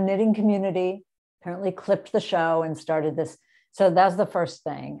member of the knitting community, apparently clipped the show and started this. So that's the first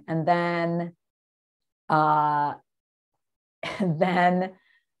thing. And then I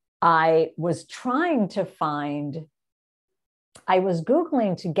was trying to I was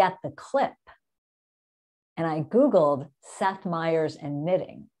Googling to get the clip. And I Googled Seth Meyers and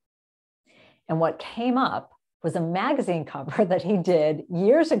knitting. And what came up was a magazine cover that he did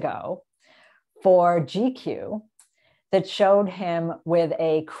years ago for GQ that showed him with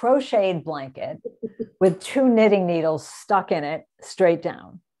a crocheted blanket with 2 knitting needles stuck in it straight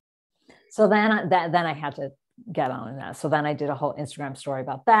down. So then I had to get on that. So then I did a whole Instagram story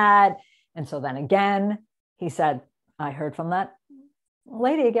about that. And so then again, he said, I heard from that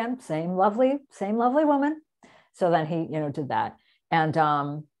lady again, same lovely woman. So then he, did that. And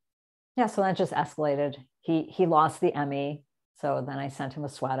so then it just escalated. He lost the Emmy. So then I sent him a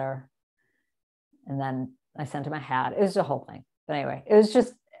sweater, and then I sent him a hat. It was a whole thing. But anyway, it was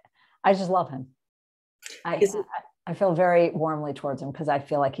just, I just love him. I feel very warmly towards him because I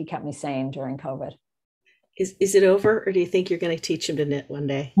feel like he kept me sane during COVID. Is it over, or do you think you're going to teach him to knit one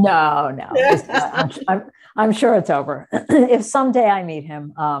day? No. I'm sure it's over. If someday I meet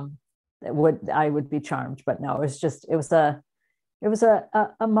him, I would be charmed. But no, it was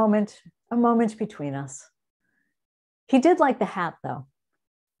a moment between us. He did like the hat, though.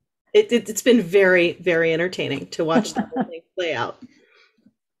 It's been very, very entertaining to watch the whole thing play out.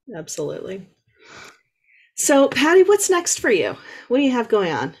 Absolutely. So, Patty, what's next for you? What do you have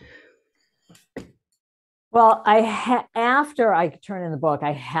going on? Well, after I turn in the book,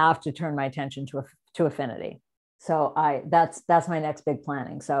 I have to turn my attention to Affinity. So that's my next big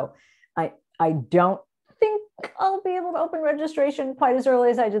planning. So I don't think I'll be able to open registration quite as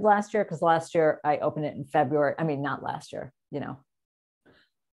early as I did last year, because last year I opened it in February. I mean, not last year,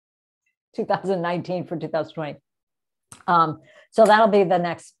 2019 for 2020. So that'll be the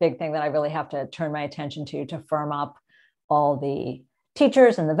next big thing that I really have to turn my attention to firm up all the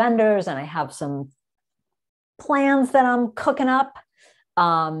teachers and the vendors. And I have some plans that I'm cooking up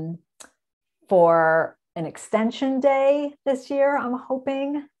for an extension day this year. I'm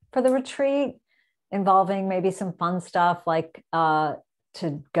hoping for the retreat, involving maybe some fun stuff like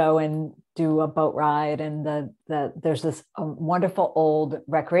to go and do a boat ride. And there's this wonderful old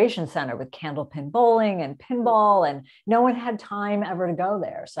recreation center with candlepin bowling and pinball, and no one had time ever to go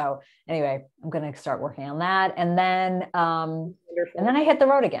there. So anyway, I'm going to start working on that. And then I hit the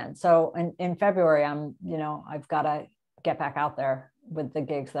road again. So in February, I've got to get back out there with the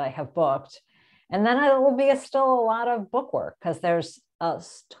gigs that I have booked. And then it will be still a lot of book work, because there's a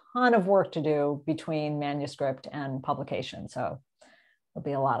ton of work to do between manuscript and publication. So there'll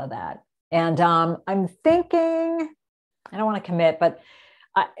be a lot of that. And I'm thinking, I don't want to commit, but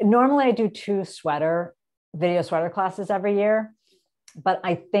normally I do 2 video sweater classes every year, but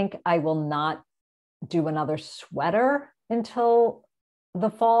I think I will not do another sweater until the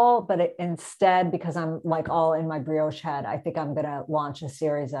fall, but instead, because I'm like all in my brioche head, I think I'm going to launch a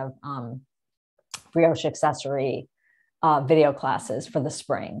series of brioche accessory video classes for the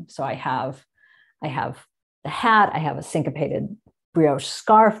spring. So I have the hat, I have a syncopated brioche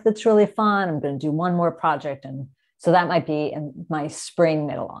scarf that's really fun. I'm going to do one more project, and so that might be in my spring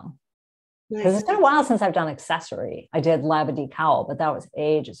knit along. Because It's been a while since I've done accessory. I did Labadee cowl, but that was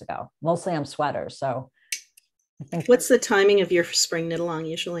ages ago. Mostly on sweaters. So I think. What's the timing of your spring knit along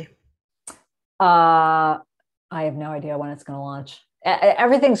usually? I have no idea when it's going to launch.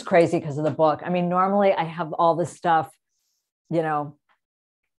 Everything's crazy because of the book. I mean, normally I have all this stuff, I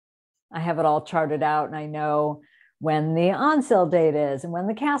have it all charted out, and I know when the on sale date is and when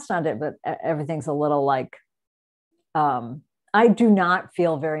the cast on it, but everything's a little like, I do not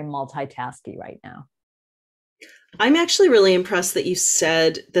feel very multitasky right now. I'm actually really impressed that you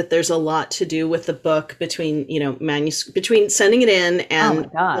said that there's a lot to do with the book between, between sending it in and, oh my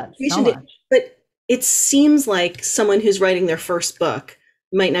God, so much. But it seems like someone who's writing their first book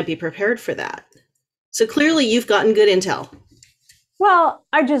might not be prepared for that. So clearly you've gotten good intel. Well,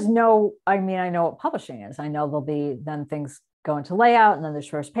 I just know, I know what publishing is. I know there'll be then things go into layout, and then there's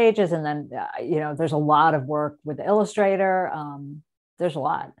first pages, and then, there's a lot of work with the illustrator. There's a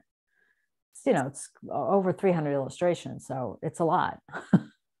lot. It's over 300 illustrations, so it's a lot.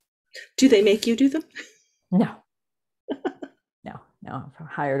 Do they make you do them? No. I've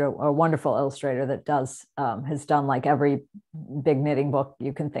hired a wonderful illustrator that has done like every big knitting book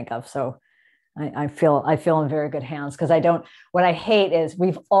you can think of. So I feel in very good hands, because what I hate is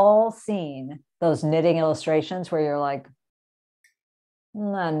we've all seen those knitting illustrations where you're like,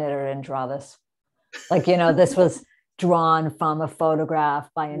 nah, knitter didn't draw this. Like, this was drawn from a photograph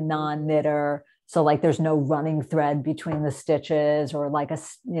by a non-knitter. So like there's no running thread between the stitches, or like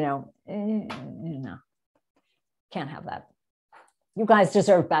can't have that. You guys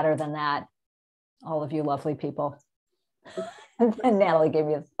deserve better than that. All of you lovely people. And Natalie gave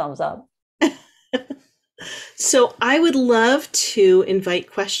me a thumbs up. So I would love to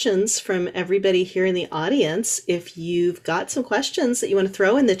invite questions from everybody here in the audience. If you've got some questions that you want to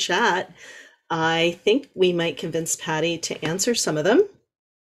throw in the chat, I think we might convince Patty to answer some of them.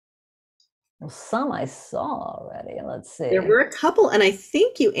 Well, some I saw already. Let's see. There were a couple, and I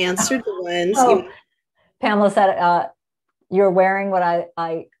think you answered the ones. Oh, Pamela said, you're wearing what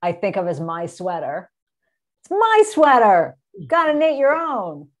I think of as my sweater. It's my sweater. Got to knit your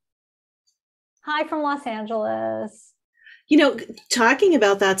own. Hi from Los Angeles. Talking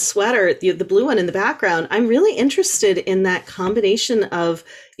about that sweater, the blue one in the background, I'm really interested in that combination of,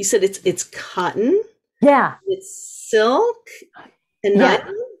 you said it's cotton, Yeah, it's silk, and yeah.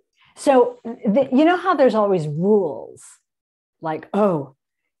 nylon? So you know how there's always rules, like, oh,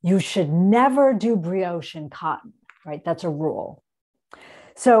 you should never do brioche in cotton, right? That's a rule.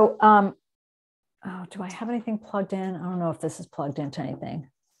 So, oh, do I have anything plugged in? I don't know if this is plugged into anything.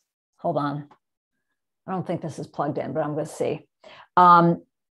 Hold on. I don't think this is plugged in, but I'm going to see.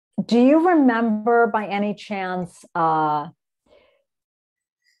 Do you remember by any chance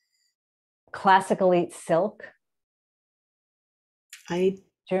Classic Elite Silk? Do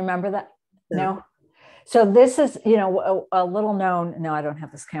you remember that? No. So this is, a little known, no, I don't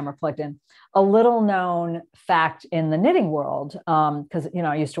have this camera plugged in, a little known fact in the knitting world, because,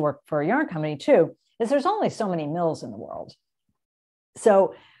 I used to work for a yarn company too, is there's only so many mills in the world.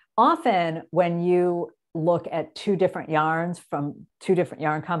 So often when you look at two different yarns from two different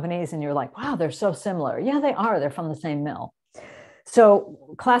yarn companies and you're like, wow, they're so similar. Yeah, they are. They're from the same mill.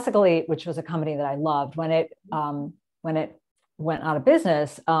 So Classic Elite, which was a company that I loved, when it went out of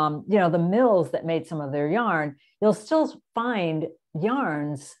business, the mills that made some of their yarn, you'll still find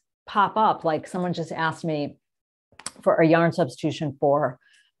yarns pop up. Like someone just asked me for a yarn substitution for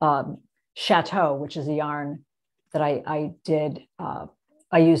Chateau, which is a yarn that I did.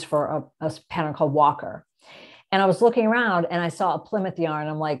 I used for a pattern called Walker. And I was looking around and I saw a Plymouth yarn.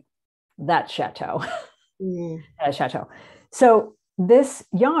 I'm like, that's Chateau. That's Chateau. So this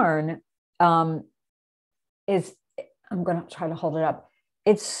yarn is, I'm going to try to hold it up.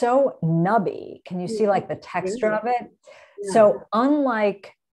 It's so nubby. Can you see like the texture of it? Yeah. So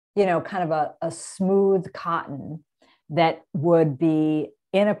unlike, kind of a smooth cotton that would be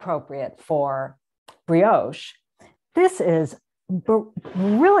inappropriate for brioche, this is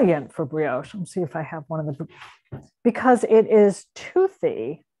brilliant for brioche. Let me see if I have one of the, because it is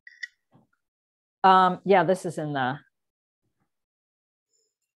toothy. Yeah, this is in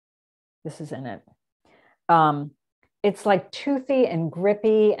it. It's like toothy and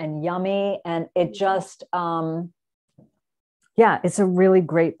grippy and yummy. And it just, it's a really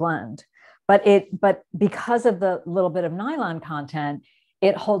great blend. But because of the little bit of nylon content,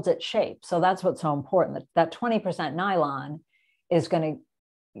 it holds its shape. So that's what's so important. That 20% nylon is going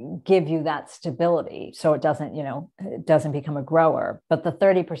to give you that stability. So it doesn't, it doesn't become a grower. But the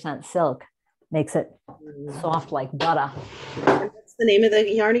 30% silk makes it soft like butter. What's the name of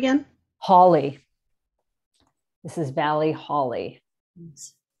the yarn again? Holly. This is Valley Holly.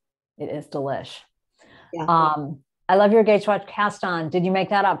 It is delish. Yeah. I love your gauge watch cast on. Did you make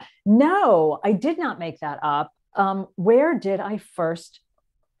that up? No, I did not make that up. Where did I first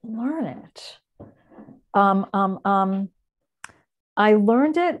learn it? I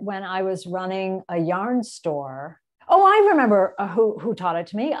learned it when I was running a yarn store. Oh, I remember who taught it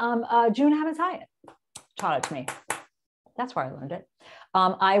to me. June Havens Hyatt taught it to me. That's where I learned it.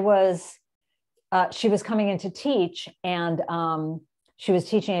 She was coming in to teach, and she was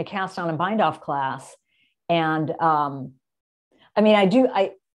teaching a cast on and bind off class. And I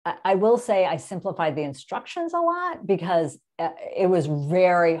will say I simplified the instructions a lot because it was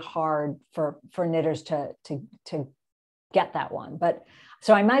very hard for knitters to get that one. But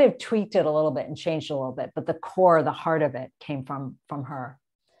so I might have tweaked it a little bit and changed it a little bit, but the core, the heart of it came from her.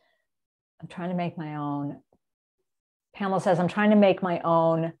 I'm trying to make my own. Pamela says, I'm trying to make my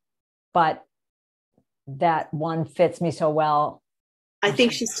own, but that one fits me so well. I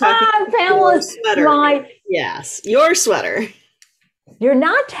think she's talking about Pamela's sweater. Yes, your sweater. You're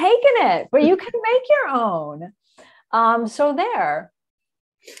not taking it, but you can make your own. So there.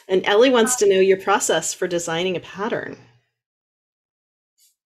 And Ellie wants to know your process for designing a pattern.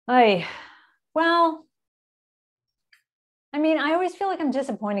 I always feel like I'm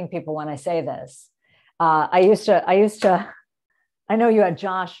disappointing people when I say this. I used to, I know you had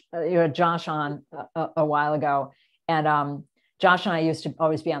Josh on a while ago, and Josh and I used to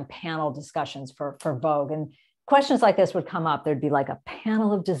always be on panel discussions for Vogue, and questions like this would come up. There'd be like a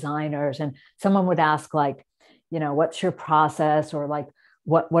panel of designers, and someone would ask like, what's your process, or like,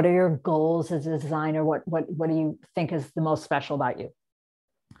 what are your goals as a designer? What do you think is the most special about you?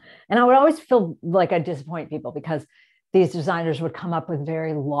 And I would always feel like I disappoint people because these designers would come up with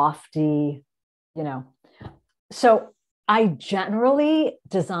very lofty, so I generally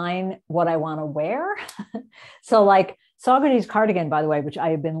design what I want to wear. So like Saugerties cardigan, by the way, which I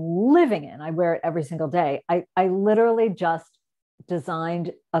have been living in. I wear it every single day. I literally just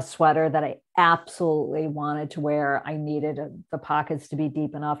designed a sweater that I absolutely wanted to wear. I needed the pockets to be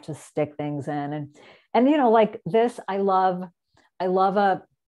deep enough to stick things in. And you know, like this, I love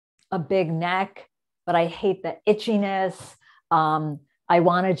a big neck, but I hate the itchiness. I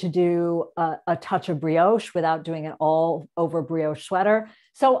wanted to do a touch of brioche without doing it all over brioche sweater.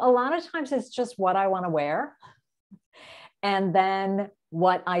 So a lot of times it's just what I want to wear. And then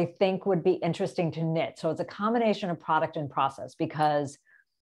what I think would be interesting to knit. So it's a combination of product and process, because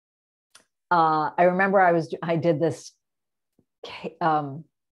I remember I did this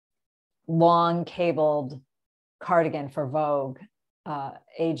long cabled cardigan for Vogue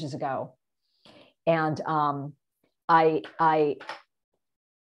ages ago. And I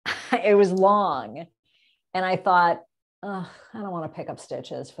it was long, and I thought, I don't want to pick up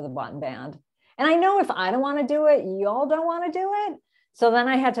stitches for the button band. And I know if I don't want to do it, y'all don't want to do it. So then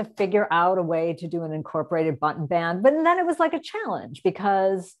I had to figure out a way to do an incorporated button band. But then it was like a challenge,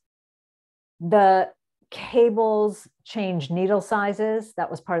 because the cables change needle sizes.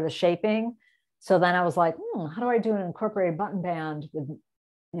 That was part of the shaping. So then I was like, how do I do an incorporated button band with,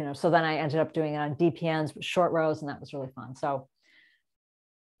 you know, so then I ended up doing it on DPNs with short rows, and that was really fun. So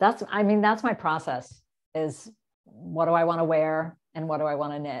that's my process, is what do I want to wear and what do I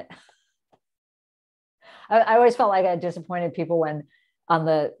want to knit? I always felt like I disappointed people when on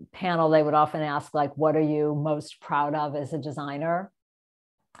the panel, they would often ask, like, what are you most proud of as a designer?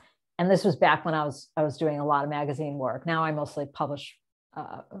 And this was back when I was doing a lot of magazine work. Now I mostly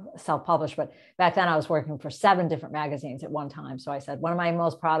self-publish, but back then I was working for 7 different magazines at one time. So I said, what am I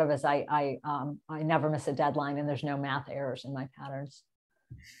most proud of is I never miss a deadline, and there's no math errors in my patterns.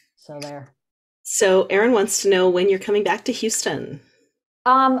 So there. So Erin wants to know when you're coming back to Houston.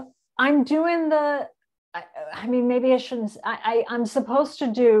 I'm doing I mean, maybe I shouldn't. I'm supposed to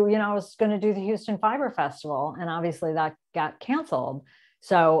do, you know, I was going to do the Houston Fiber Festival, and obviously that got canceled.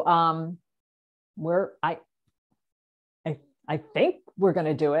 So I think we're going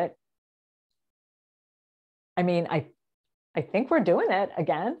to do it. I mean, I think we're doing it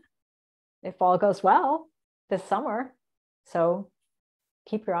again, if all goes well, this summer. So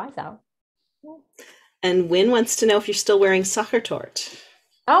keep your eyes out. And Wynn wants to know if you're still wearing soccer tort.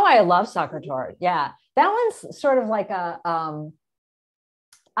 Oh, I love soccer tort. Yeah. That one's sort of like I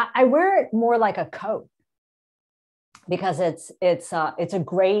wear it more like a coat, because it's a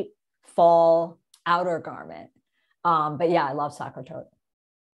great fall outer garment. But yeah, I love soccer tort.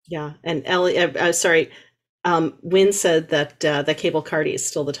 Yeah. And Ellie, Wynn said that the cable cardi is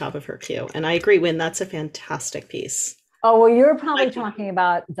still the top of her queue. And I agree, Wynn, that's a fantastic piece. Oh, well, you're probably talking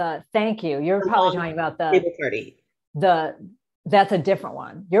about thank you. You're probably talking about the cable cardi. That's a different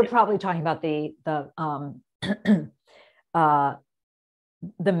one. You're probably talking about the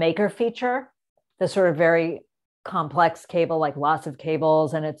maker feature, the sort of very complex cable, like lots of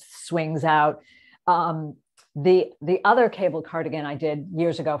cables, and it swings out. The other cable cardigan I did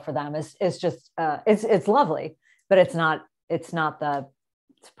years ago for them is just it's lovely, but it's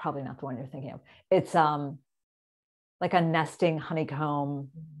probably not the one you're thinking of. It's like a nesting honeycomb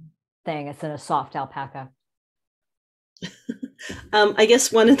thing. It's in a soft alpaca. I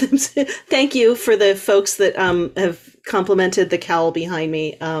guess one of them said, thank you for the folks that have complimented the cowl behind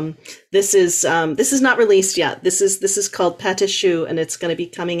me. This is not released yet. This is called Pâte Choux, and it's going to be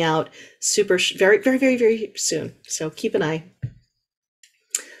coming out very, very, very, very soon. So keep an eye.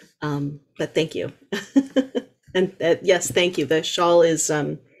 But thank you. And yes, thank you. The shawl is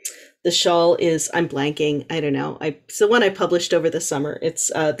I'm blanking. I don't know. It's the one I published over the summer.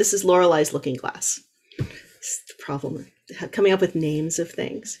 It's this is Lorelei's Looking Glass. It's the problem, coming up with names of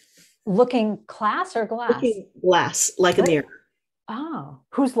things. Looking glass or glass? Looking glass, like a mirror. Oh,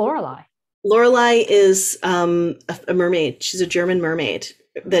 who's Lorelei? Lorelei is a mermaid. She's a German mermaid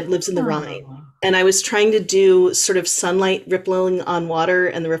that lives in the Rhine. And I was trying to do sort of sunlight rippling on water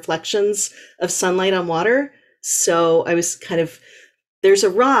and the reflections of sunlight on water. So I was there's a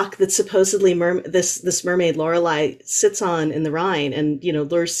rock that supposedly this mermaid Lorelei sits on in the Rhine and, you know,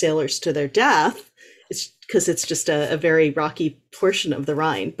 lures sailors to their death. It's because it's just a very rocky portion of the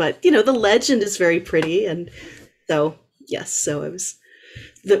Rhine. But, you know, the legend is very pretty. And so, yes, so it was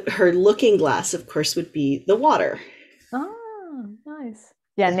her looking glass, of course, would be the water. Oh, nice.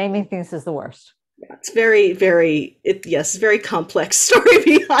 Yeah, naming things is the worst. Yeah, it's very, very, very complex story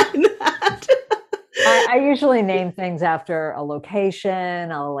behind that. I usually name things after a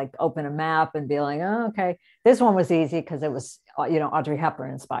location. I'll like open a map and be like, oh, okay. This one was easy because it was, you know, Audrey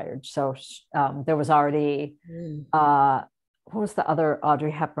Hepburn inspired. So there was already, what was the other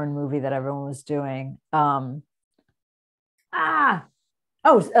Audrey Hepburn movie that everyone was doing?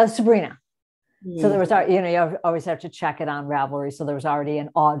 Sabrina. So there Mm. was, you always have to check it on Ravelry. So there was already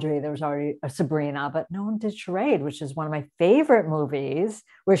an Audrey, there was already a Sabrina, but no one did Charade, which is one of my favorite movies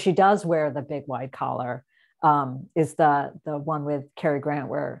where she does wear the big wide collar. Is the one with Cary Grant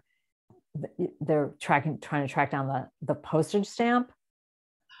where they're trying to track down the postage stamp.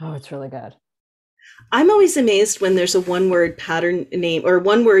 Oh, it's really good. I'm always amazed when there's a one word pattern name or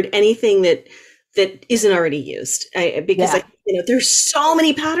one word anything that isn't already used. Because Yeah, there's so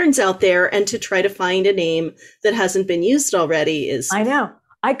many patterns out there, and to try to find a name that hasn't been used already is. I know.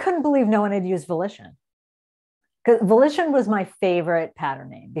 I couldn't believe no one had used Volition. Because Volition was my favorite pattern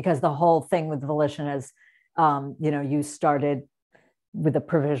name, because the whole thing with Volition is, you started with a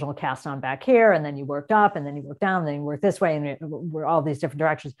provisional cast on back here, and then you worked up, and then you worked down, and then you worked this way, and we're all these different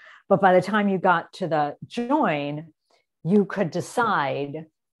directions. But by the time you got to the join, you could decide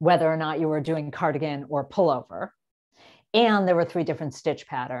whether or not you were doing cardigan or pullover. And there were 3 different stitch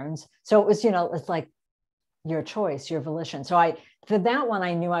patterns. So it was, it's like your choice, your volition. So for that one,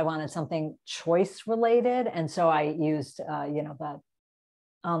 I knew I wanted something choice related. And so I used, the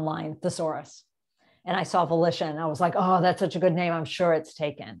online thesaurus. And I saw Volition. I was like, oh, that's such a good name. I'm sure it's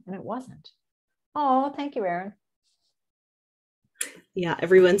taken. And it wasn't. Oh, thank you, Erin. Yeah,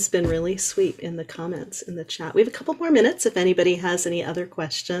 everyone's been really sweet in the comments in the chat. We have a couple more minutes if anybody has any other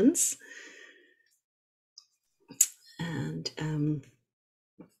questions. And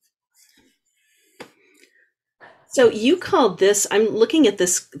so you called this, I'm looking at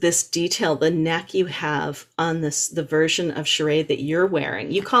this detail, the neck you have on the version of Charade that you're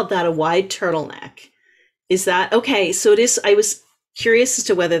wearing. You called that a wide turtleneck. Is that okay? So it is. I was curious as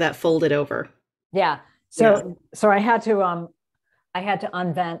to whether that folded over. Yeah. So I had to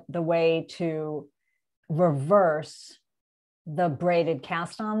invent the way to reverse the braided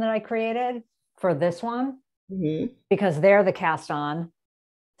cast on that I created for this one, because there the cast on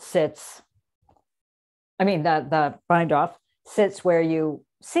sits. I mean, the bind off sits where you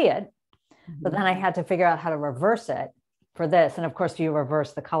see it, but then I had to figure out how to reverse it for this. And of course, you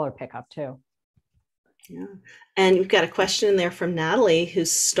reverse the color pickup too. Yeah. And we've got a question in there from Natalie,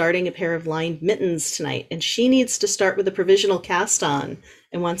 who's starting a pair of lined mittens tonight, and she needs to start with a provisional cast on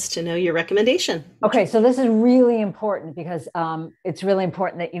and wants to know your recommendation. Okay, so this is really important, because it's really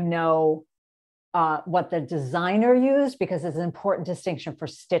important that you know what the designer used, because it's an important distinction for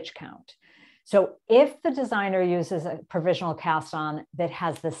stitch count. So if the designer uses a provisional cast on that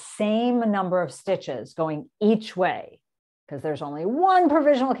has the same number of stitches going each way, because there's only one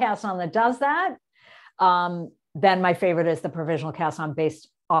provisional cast on that does that, then my favorite is the provisional cast on based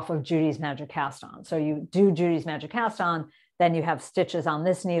off of Judy's Magic Cast On. So you do Judy's Magic Cast On, then you have stitches on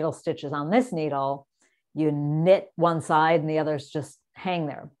this needle, stitches on this needle, you knit one side and the others just hang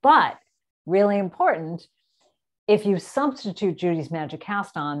there. But really important, if you substitute Judy's Magic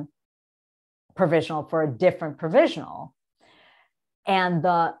Cast On provisional for a different provisional, and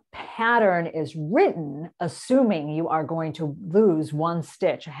the pattern is written assuming you are going to lose one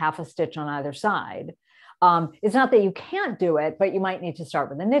stitch, a half a stitch on either side. It's not that you can't do it, but you might need to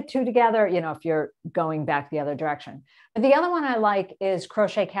start with a knit 2 together, if you're going back the other direction. But the other one I like is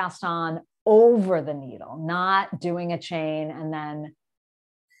crochet cast on over the needle, not doing a chain and then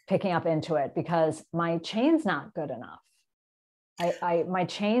picking up into it, because my chain's not good enough. My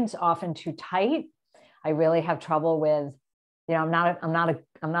chain's often too tight. I really have trouble with, I'm not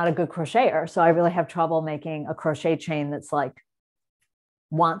a good crocheter, so I really have trouble making a crochet chain that's like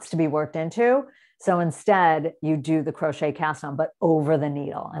wants to be worked into. So instead, you do the crochet cast on, but over the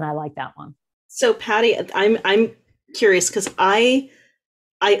needle, and I like that one. So Patty, I'm curious, because I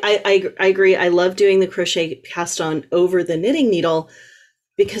agree. I love doing the crochet cast on over the knitting needle,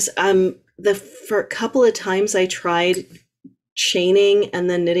 because for a couple of times I tried chaining and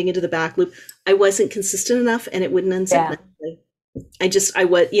then knitting into the back loop, I wasn't consistent enough, and it wouldn't unzip nicely.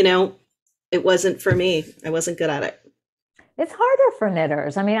 It wasn't for me. I wasn't good at it. It's harder for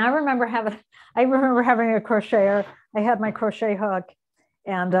knitters. I mean, I remember having a crocheter. I had my crochet hook,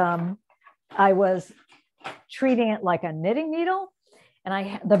 and I was treating it like a knitting needle.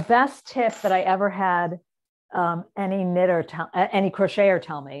 And the best tip that I ever had any crocheter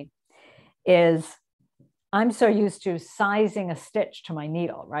tell me is, I'm so used to sizing a stitch to my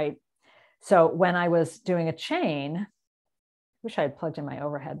needle, right? So when I was doing a chain, wish I had plugged in my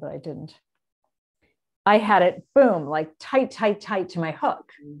overhead, but I didn't. I had it, boom, like tight to my hook,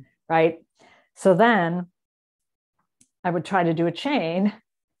 right? So then I would try to do a chain,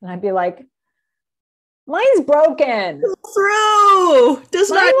 and I'd be like, mine's broken. Mine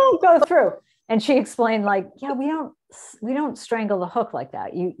won't go through. And she explained, like, yeah, we don't strangle the hook like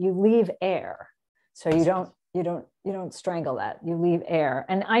that. You leave air, so you don't you don't strangle that. You leave air.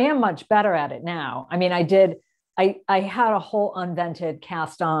 And I am much better at it now. I mean, I had a whole unvented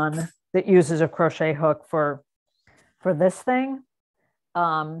cast on that uses a crochet hook for this thing.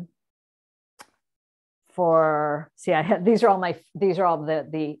 I had, these are all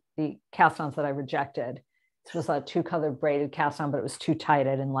the cast ons that I rejected. This was a 2-color braided cast on, but it was too tight.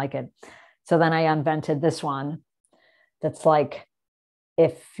 I didn't like it. So then I unvented this one. That's like,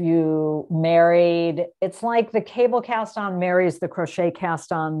 if you married, it's like the cable cast on marries the crochet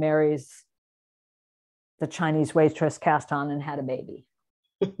cast on, marries the Chinese waitress cast on, and had a baby.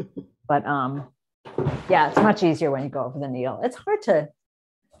 But yeah, it's much easier when you go over the needle. It's hard to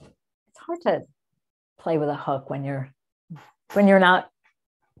play with a hook when you're not,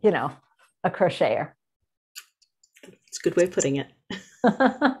 a crocheter. It's a good way of putting it.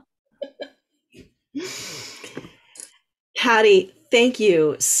 Patty, thank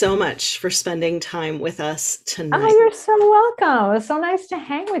you so much for spending time with us tonight. Oh, you're so welcome. It was so nice to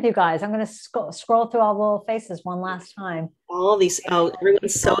hang with you guys. I'm going to scroll through all the little faces one last time.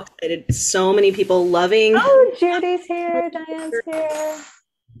 Everyone's so excited. So many people loving. Oh, Judy's here. Diane's here.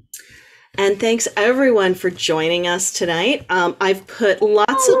 And thanks everyone for joining us tonight. I've put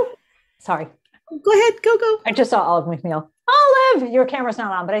lots of. Sorry. Go ahead. Go. I just saw Olive McNeil. Olive, your camera's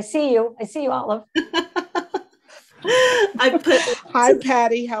not on, but I see you. I see you, Olive. Hi,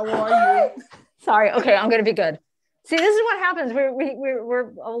 Patty. How are you? Sorry. Okay, I'm going to be good. See, this is what happens.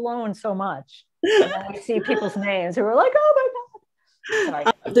 We're alone so much. And then we see people's names who are like, "Oh my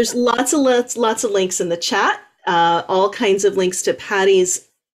God." Sorry. There's lots of links in the chat. All kinds of links to Patty's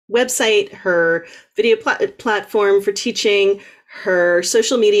website, her video platform for teaching, her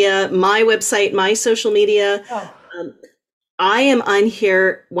social media, my website, my social media. Oh. I am on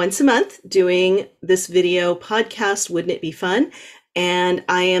here once a month doing this video podcast, Wouldn't It Be Fun? And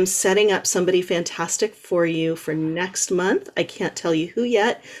I am setting up somebody fantastic for you for next month. I can't tell you who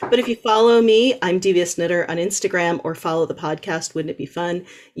yet, but if you follow me, I'm Devious Knitter on Instagram, or follow the podcast, Wouldn't It Be Fun?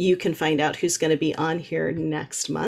 You can find out who's going to be on here next month.